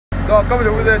Donc, comme je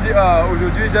vous ai dit,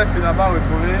 aujourd'hui, j'ai finalement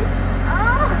retrouvé.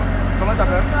 Comment tu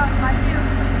t'appelles? Mattew.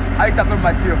 Ah, il s'appelle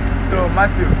Mattew. So,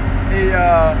 Mattew. Et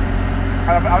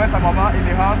avec sa maman,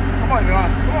 Emmerance. Comment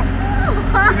Emmerance?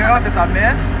 Emmerance, c'est sa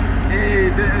mère.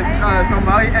 Et son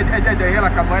mari est derrière la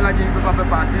caméra, il a dit qu'il ne peut pas faire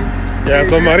partie. Yeah,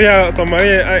 son mari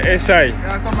est shy.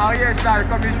 Son mari est shy,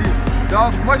 comme il dit.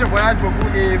 Donc, moi je voyage beaucoup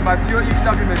et Mattew, il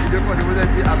a vu mes vidéos quand je vous ai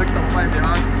dit avec sa maman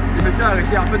Emmerance. Je me suis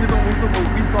arrêté. En fait, nous sommes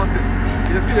au Wisconsin.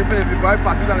 Et ce que j'ai fait, je voyage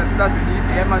partout dans les États-Unis.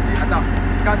 Et elle m'a dit, attends,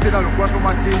 quand tu es dans le coin,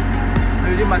 fais-moi signe. Je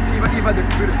lui ai dit, Mattew, il va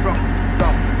découvrir le truck.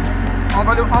 Donc,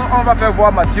 on va faire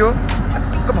voir Mattew.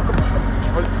 Comment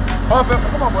on va faire,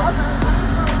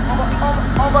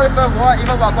 on va le faire voir, il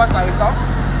va voir à quoi ça ressemble.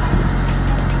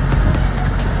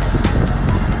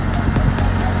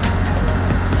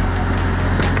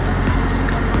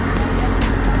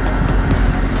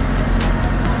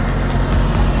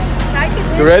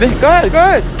 You ready? Go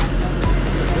ahead.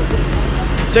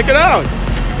 Check it out.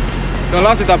 Donc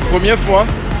là, c'est sa première fois.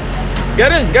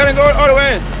 Get in, go all the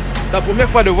way. C'est sa première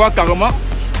fois de voir carrément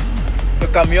le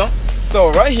camion.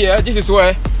 So right here, this is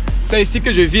where. C'est ici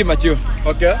que je vis, Mattew.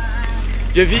 Ok?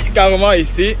 Je vis carrément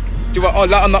ici. Tu vois,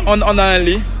 là, on a un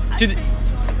lit.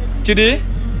 Tu dis?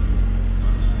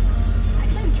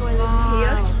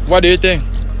 What do you think?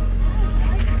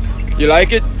 You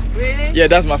like it? Really? Yeah,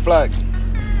 that's my flag.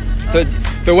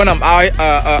 So when I'm out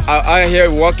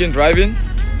here walking, driving,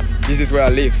 this is where I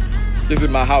live. This is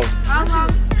my house. How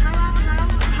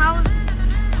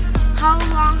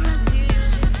long do you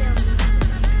usually stay?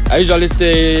 I usually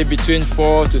stay between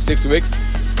 4 to 6 weeks,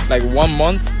 like 1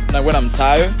 month. Now when I'm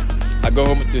tired, I go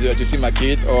home to see my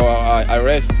kids or I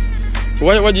rest.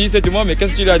 What do you say to mommy?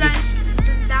 Qu'est-ce que tu lui as dit?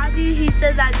 Daddy, he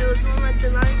said that there was one month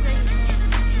and mommy said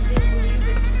she didn't believe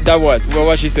it. That what?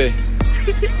 What she say?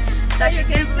 That she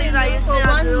can't believe that you said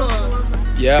that there was 1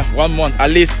 month. Yeah, 1 month. At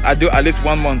least I do at least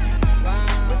 1 month.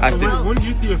 Wow. So when do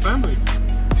you see your family?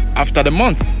 After the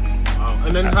month. Wow.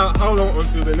 And then how long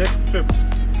until the next trip?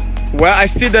 Well, I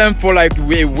see them for like a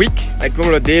week, like a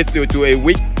couple of days to a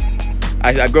week.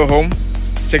 I go home,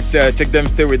 check them,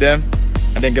 stay with them,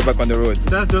 and then get back on the road.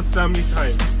 That's just family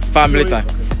time. Family time.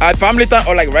 At family time,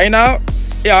 or like right now,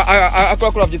 yeah, I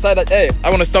could have decided, hey, I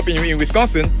want to stop in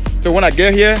Wisconsin. So when I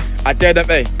get here, I tell them,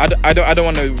 hey, I don't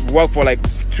want to work for like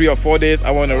 3 or 4 days. I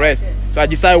want to rest. So I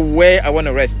decide where I want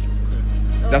to rest.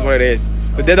 That's what it is.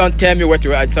 So they don't tell me where to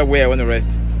rest. I decide where I want to rest.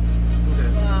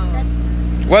 Wow.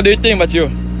 What do you think about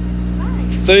you?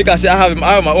 So you can see I have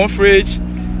my own fridge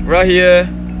right here.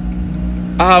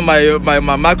 I have my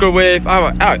microwave.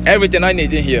 I have everything I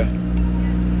need in here.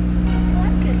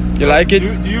 You like it?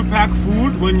 Do you pack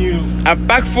food when you? I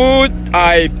pack food.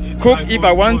 I cook if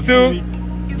I want to.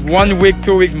 1 week,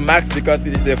 2 weeks max because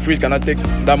the fridge cannot take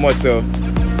that much. So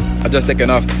I just take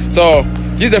enough. So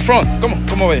this is the front.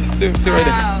 Come over here. Still right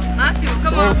there. Matthew,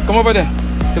 come on. Come over there.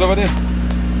 Get over there.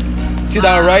 Sit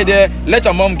down right there. Let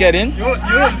your mom get in. You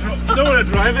don't want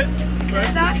to drive it? Right?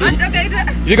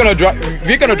 We're gonna drive.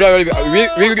 We're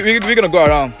gonna go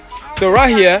around. So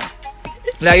right here,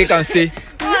 like you can see,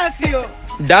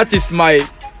 that is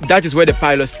where the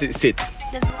pilot sit.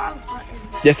 There's a lot of buttons.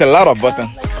 There's a lot of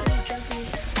buttons.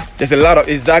 There's a lot of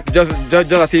exact just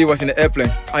as he was in the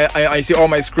airplane. I see all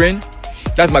my screen.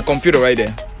 That's my computer right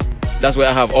there. That's where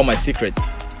I have all my secret.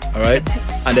 All right,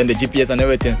 and then the GPS and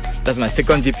everything. That's my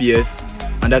second GPS,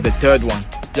 and that's the third one,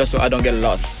 just so I don't get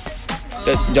lost.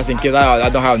 Just in case I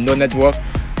don't have no network.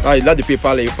 Là depuis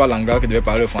il parle anglais que devait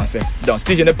parler français. Donc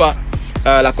si je n'ai pas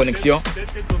la connexion,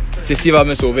 ceci va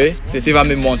me sauver, ceci va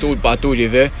me montrer partout où je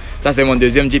vais. Ça c'est mon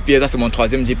deuxième GPS, ça c'est mon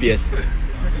troisième GPS.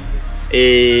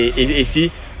 Et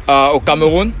ici, au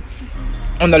Cameroun,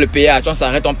 on a le péage, on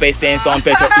s'arrête, on paye 500,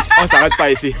 on s'arrête pas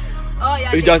ici.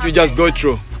 We just go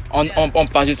through. On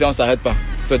passe juste et on s'arrête pas.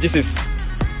 So this is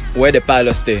where the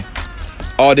pilot stay.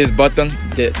 All these buttons,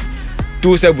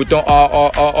 tous ces boutons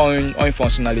ont une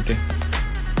fonctionnalité. So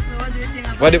what do you think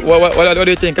about What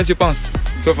do you think? Qu'est-ce que tu penses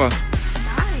so far? Nice.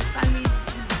 I mean,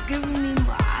 giving me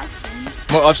more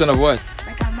options. More option of what?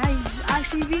 Like I might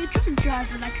actually be a truck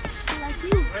driver, like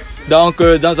you. Donc,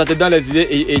 ça te donne les idées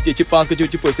et tu penses que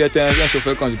tu peux être un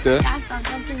chauffeur conducteur? I thought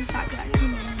something like you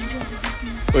know, enjoy the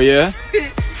business. Oh yeah?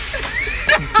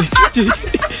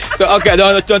 So, ok,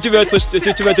 donc tu veux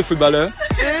être footballeur?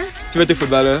 Tu veux être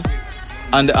footballeur?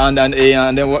 And then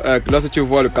lorsque tu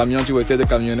vois le camion, tu veux être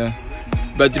camionneur.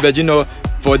 But you know,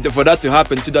 for that to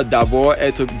happen, tu dois d'abord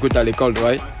être good à l'école,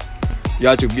 right? You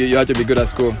have to be good at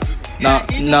school.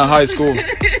 Now how is school?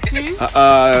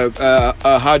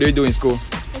 How do you do in school?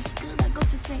 It's good. I go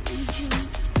to St. Jeune.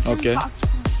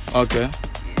 Okay.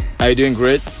 Are you doing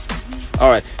great? All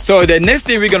right. So the next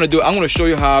thing we're gonna do, I'm gonna show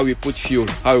you how we put fuel,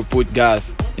 how we put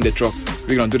gas in the truck.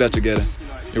 We're gonna do that together.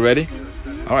 You ready?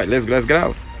 All right. Let's get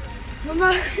out.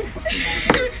 Mama,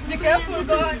 be careful,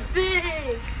 God.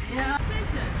 Big.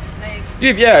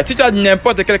 Yeah, si tu as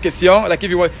n'importe quelle question, like if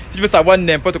you want, si tu veux savoir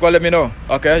n'importe quoi, let me know.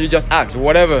 Okay, you just ask,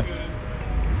 whatever.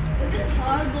 Is it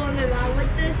hard going around with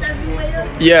this everywhere?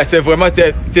 Yeah, c'est vraiment,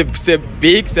 c'est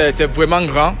big, c'est vraiment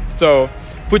grand. So,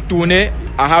 pour tourner,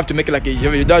 I have to make it like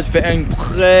je dois faire un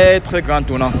très grand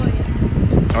tournant.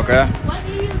 Okay. What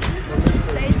do you use this much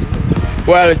space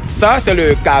for? Well, ça c'est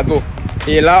le cargo.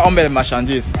 Et là, on met les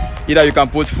marchandises. Either you can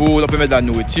put food, on peut mettre de la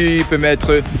nourriture, on peut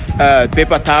mettre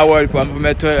paper towel, on peut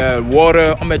mettre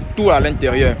water, on met tout à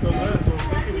l'intérieur.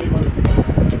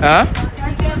 Hein?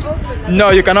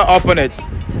 No, you cannot open it.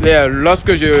 Yeah,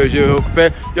 lorsque je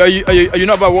occupais, you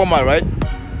know about Walmart, right?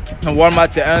 Walmart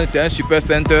c'est un super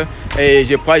center et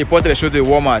je porte les choses de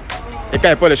Walmart. Et quand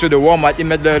ils portent les choses de Walmart, ils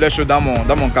mettent leurs choses dans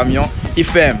mon camion, ils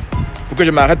ferment. Pour que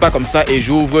je m'arrête pas comme ça et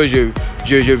j'ouvre, je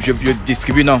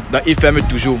distribue, non. Donc ils ferment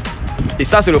toujours. Et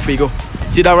ça c'est le frigo.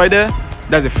 See that right there?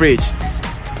 That's the fridge.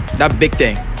 That big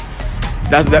thing.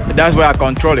 That's where I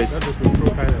control it. That's the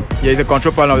control panel. Yeah, it's a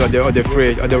control panel of the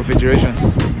fridge, of the refrigeration.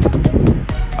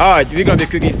 Alright, we're gonna be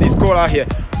cooking. It's cold out here.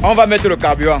 On va mettre le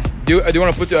carburant. Do you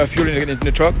want to put fuel in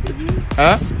the truck?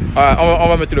 Hein? Alright, on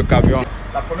va mettre le carburant.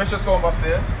 La première chose qu'on va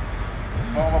faire,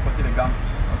 on va porter les gants.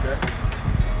 Ok?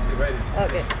 Stay ready.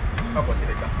 Okay. On va porter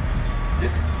les gants.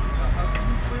 Yes.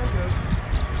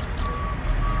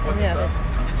 Yeah.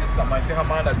 See how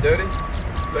mine are dirty.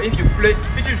 So if you play,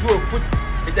 si tu joues au foot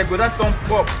et tes godasses sont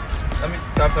propres,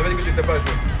 ça veut dire que tu ne sais pas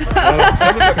jouer.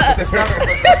 C'est ça. Ça veut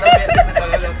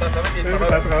dire que Ça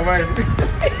travaille.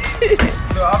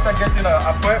 So after getting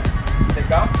après les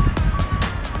gants,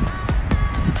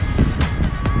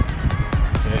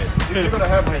 you're gonna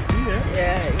help me.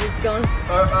 Yeah, he's gone.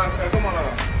 Come on,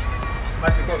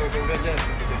 Mattew, go again.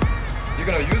 You're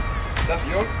gonna use. That's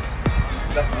yours.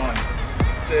 That's mine.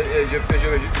 Je peux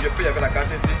y avoir la carte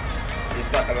ici et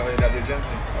ça, alors la deuxième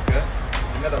ici, ok?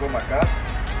 Je mets d'abord ma carte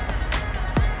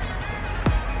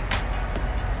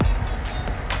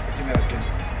et tu mets la tienne.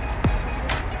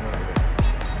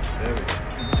 There we go.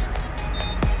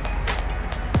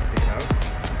 Take it out.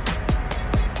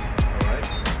 Alright.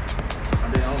 And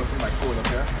then I'm gonna put my code,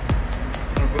 okay?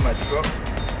 I'm gonna put my truck.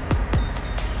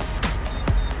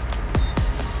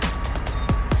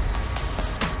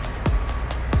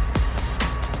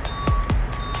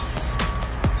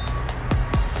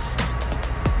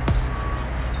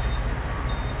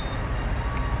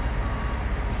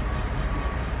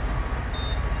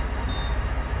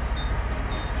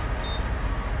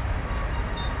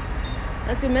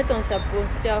 Là, tu mets ton chapeau,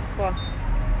 tu as froid.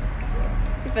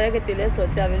 Il fallait que tu laisses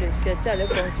sortir avec le chien, tu allais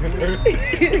congeler.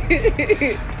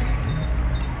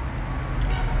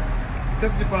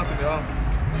 Qu'est-ce que tu penses, Emmerance?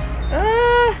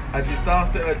 Ah! À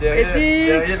distance,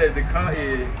 derrière les écrans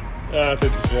et... Ah,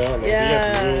 c'est différent. Là. Yeah.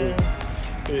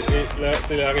 Et là,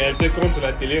 c'est la réalité contre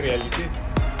la télé-réalité.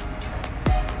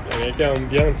 La réalité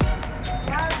ambiante.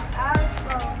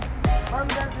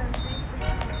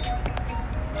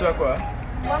 Tu as quoi?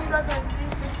 One brother and 3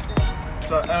 sisters.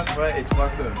 Tu as un frère et 3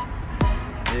 sœurs.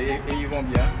 Et ils vont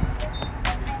bien.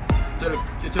 Tu es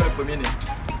le premier né.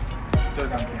 Tu es le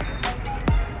quantième.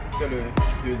 Tu es le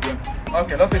deuxième. Ok,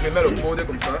 lorsque je mets le code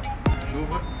comme ça,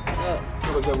 j'ouvre. Tu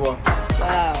vas voir.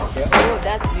 Wow. Okay. Oh,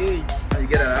 that's huge. And you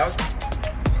get it out.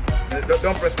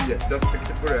 Don't press it yet. Just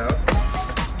put it out.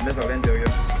 Mets à l'intérieur.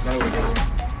 Dans le réservoir.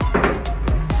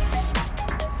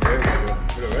 There we go.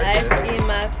 Put it right Nice there. in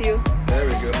Matthew. There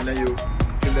we go. And then you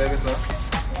lève ça.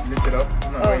 Lift it up.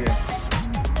 No, right here.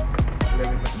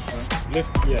 Lève ça comme ça.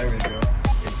 Lift, yeah. There we go.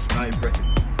 Now you press it.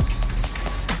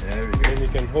 There we go. And you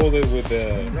can hold it with the...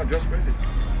 No, just press it.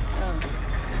 Oh.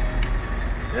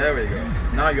 There we go.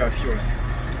 Now you are fuel.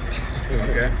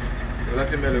 Ok. C'est là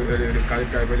que tu mets le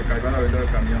carburant dans le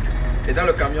camion. Et dans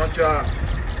le camion, tu as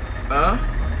 1,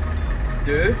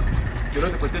 2. De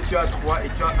l'autre côté, tu as 3 et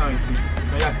tu as 1 ici.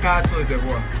 Donc il y a 4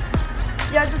 réservoirs.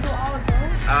 You have to do all of those?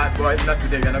 Ah, boy, not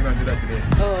today. We're not going to do that today.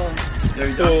 Oh. Yeah,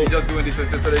 we're So- just doing this so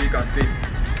that you can see.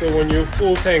 So when you're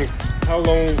full tanks, how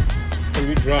long can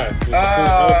you drive? With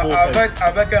all full tanks?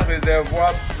 Avec un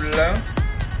réservoir plein,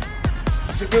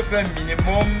 je peux faire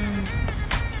minimum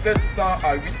 700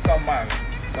 à 800 miles.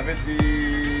 Ça veut dire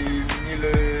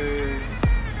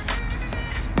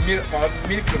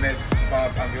 1000 km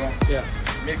environ. Yeah.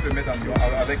 1000 km environ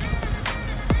avec.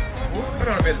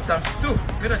 Times 2.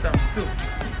 Times 2.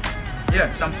 Yeah,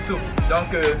 times 2. Donc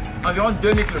environ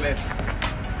 2000 km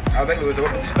avec le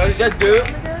réservoir.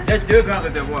 J'ai deux grands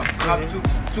réservoirs. I have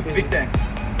two big tanks.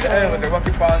 Il y a un réservoir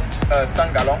qui prend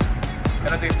 100 gallons,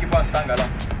 un autre qui prend 100 gallons.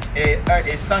 Et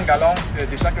 100 gallons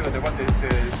de chaque réservoir, c'est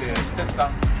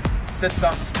 700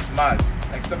 miles.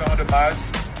 Like 700 miles,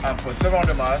 and for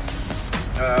 700 miles,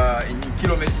 in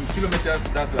kilometers,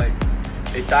 that's like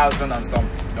 1,000 and some.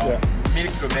 Donc,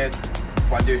 1000 km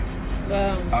x 2.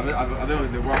 Wow. Avec un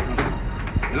réservoir.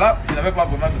 Et là, je n'avais pas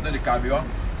vraiment besoin de carburant.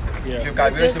 Tu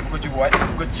carbures, il faut que tu vois, il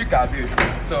faut que tu carbures.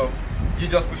 So, you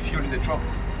just put fuel in the truck.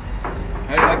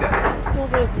 How do you like that?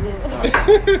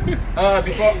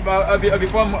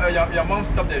 Before your mom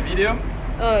stopped the video,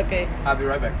 Oh, okay. I'll be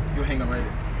right back. You hang on right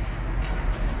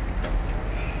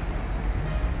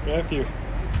there. Matthew,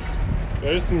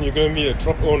 very soon you're gonna be a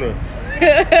truck owner.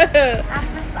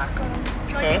 After soccer,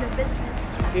 joining the business.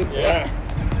 Yeah.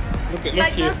 Look here.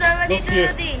 Look here.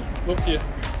 Look here.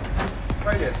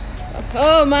 Right here.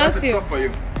 Oh, That's a Matthew. truck for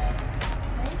you.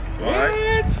 What?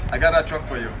 Alright? I got that truck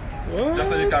for you. What? Just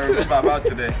so you can remember about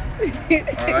today.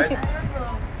 Alright?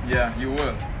 Yeah, you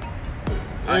will.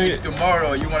 And if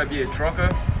tomorrow you want to be a trucker,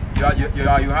 you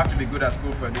have to be good at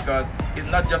school first, because it's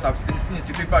not just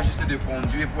tu peux pas juste de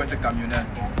conduire pour être camionneur.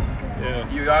 Yeah.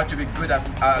 You have to be good at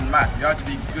math, you have to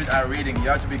be good at reading, you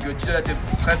have to be good. Tu dois être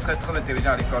très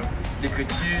intelligent à l'école.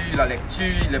 L'écriture, la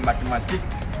lecture, les mathématiques,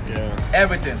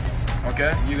 everything.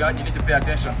 Okay? You need to pay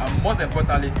attention. And most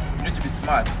importantly, you need to be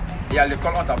smart. Et à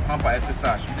l'école, on t'apprend pas à être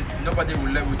sage. Nobody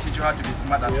will teach you how to be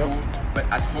smart at school, but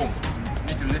at home, you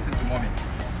need to listen to mommy.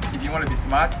 If you want to be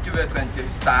smart, tu veux être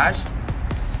sage,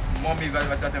 mommy va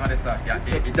te rendre sage.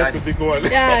 That's a big one.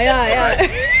 Yeah.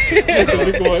 That's a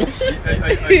big one.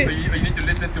 You need to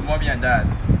listen to mommy and dad,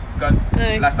 because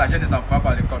la sagesse ne s'apprend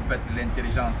pas à l'école, but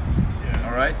l'intelligence.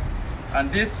 Alright?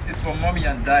 And this is for mommy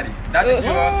and daddy. That is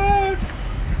yours.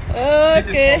 Okay.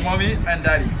 This is for mommy and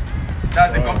daddy.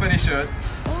 That's the company shirt.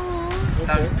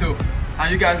 Times 2.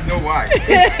 And you guys know why.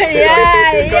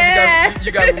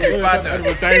 You guys will be partners.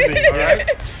 Advertising. Alright?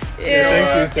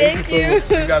 Yeah, Thank you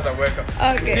so much. You guys are welcome.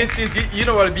 Okay. Since you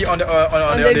know what will be on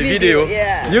the video,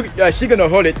 yeah. she's gonna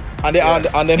hold it and then I'm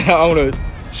gonna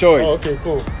show it. Oh, okay,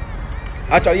 cool.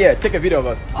 Actually, yeah, take a video of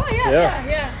us. Oh yeah.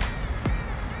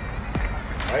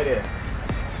 Right there.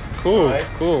 Cool, Right.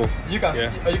 cool. You can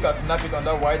snap it on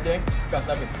that white thing. You can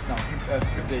snap it. Now,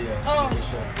 flip the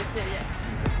shirt. This way, yeah.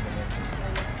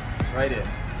 Right there.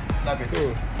 Snap it.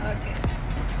 Cool. Okay.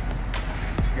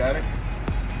 Got it?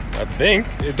 I think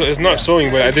it's not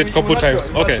showing, but I did a couple times.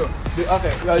 Okay.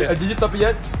 Okay. Did you stop it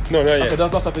yet? No, not Okay, yet.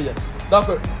 don't stop it yet. Donc,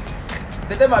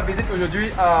 c'était ma visite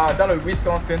aujourd'hui dans le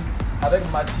Wisconsin avec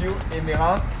Mattew,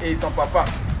 Emmerance et son papa.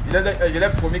 Je l'ai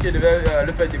promis qu'il devait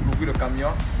le faire découvrir le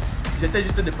camion. J'étais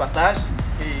juste de passage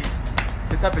et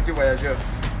c'est ça, petit voyageur.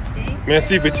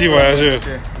 Merci, petit voyageur.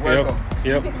 Okay, welcome.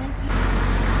 Yep.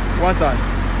 One time.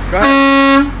 Go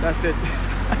ahead. That's it.